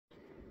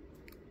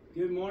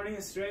Good morning,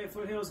 Estrella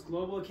Foothills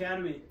Global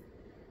Academy.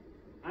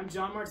 I'm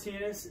John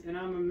Martinez and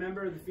I'm a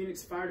member of the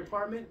Phoenix Fire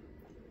Department,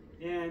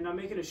 and I'm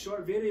making a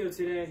short video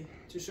today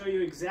to show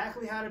you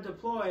exactly how to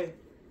deploy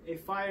a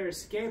fire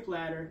escape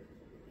ladder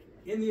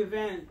in the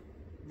event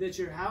that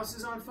your house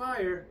is on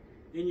fire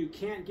and you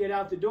can't get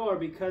out the door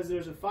because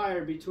there's a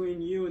fire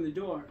between you and the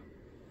door.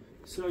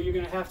 So you're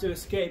going to have to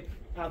escape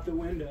out the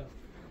window.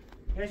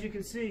 As you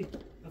can see,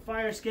 a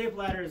fire escape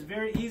ladder is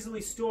very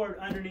easily stored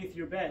underneath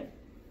your bed.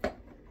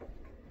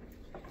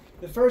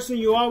 The first thing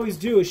you always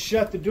do is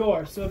shut the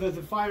door so that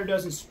the fire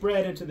doesn't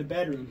spread into the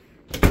bedroom.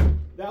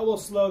 That will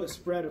slow the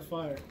spread of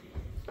fire.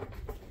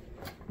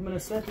 I'm going to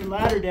set the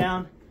ladder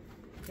down,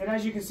 and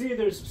as you can see,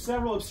 there's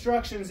several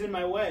obstructions in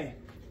my way.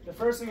 The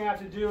first thing I have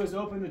to do is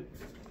open the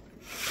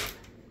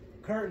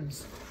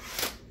curtains.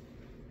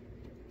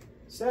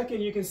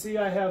 Second, you can see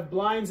I have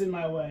blinds in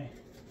my way.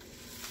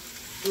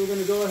 So we're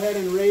going to go ahead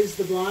and raise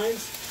the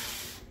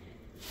blinds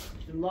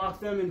and lock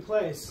them in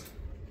place.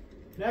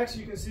 Next,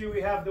 you can see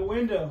we have the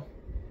window.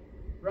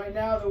 Right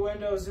now the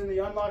window is in the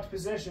unlocked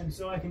position,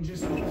 so I can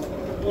just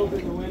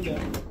open the window.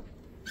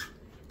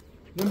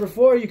 Number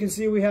 4, you can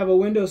see we have a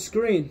window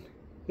screen.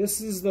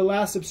 This is the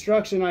last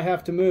obstruction I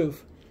have to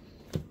move.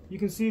 You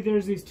can see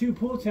there's these 2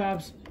 pull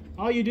tabs.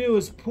 All you do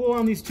is pull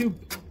on these 2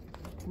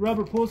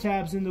 rubber pull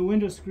tabs and the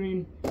window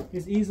screen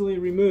is easily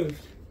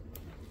removed.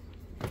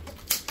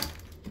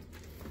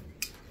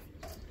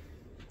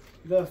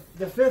 The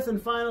 5th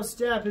and final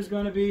step is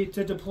going to be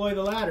to deploy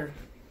the ladder.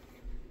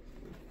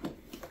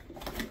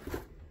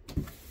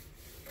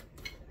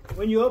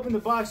 When you open the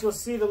box, you'll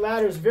see the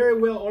ladder is very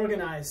well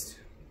organized.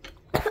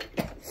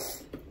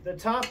 The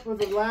top of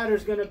the ladder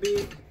is going to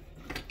be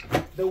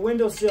the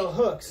windowsill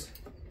hooks.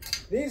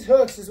 These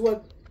hooks is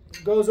what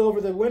goes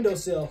over the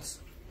windowsills.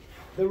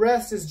 The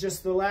rest is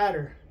just the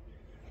ladder.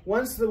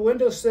 Once the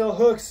windowsill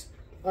hooks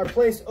are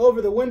placed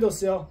over the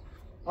windowsill,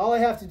 all I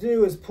have to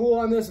do is pull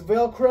on this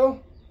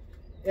Velcro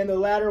and the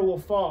ladder will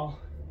fall.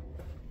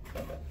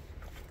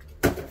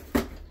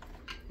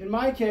 In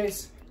my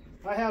case,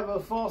 I have a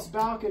false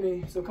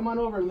balcony, so come on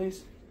over,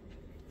 Elise.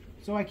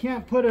 So I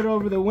can't put it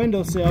over the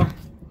windowsill.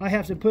 I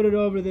have to put it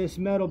over this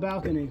metal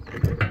balcony.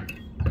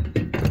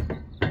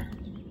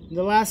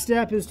 The last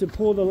step is to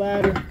pull the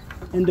ladder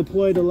and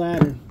deploy the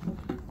ladder.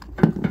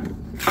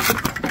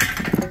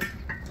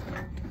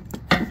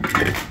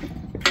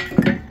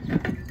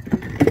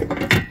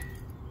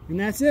 And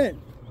that's it.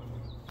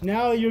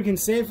 Now you can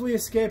safely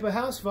escape a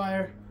house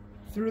fire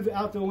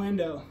out the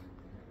window.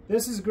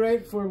 This is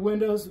great for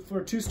windows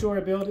for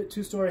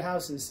two-story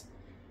houses.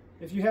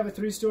 If you have a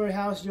 3-story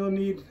house, you'll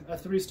need a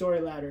 3-story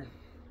ladder.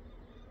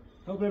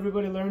 Hope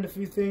everybody learned a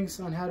few things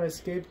on how to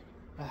escape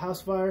a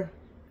house fire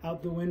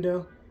out the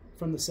window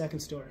from the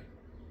 2nd story.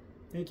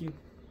 Thank you.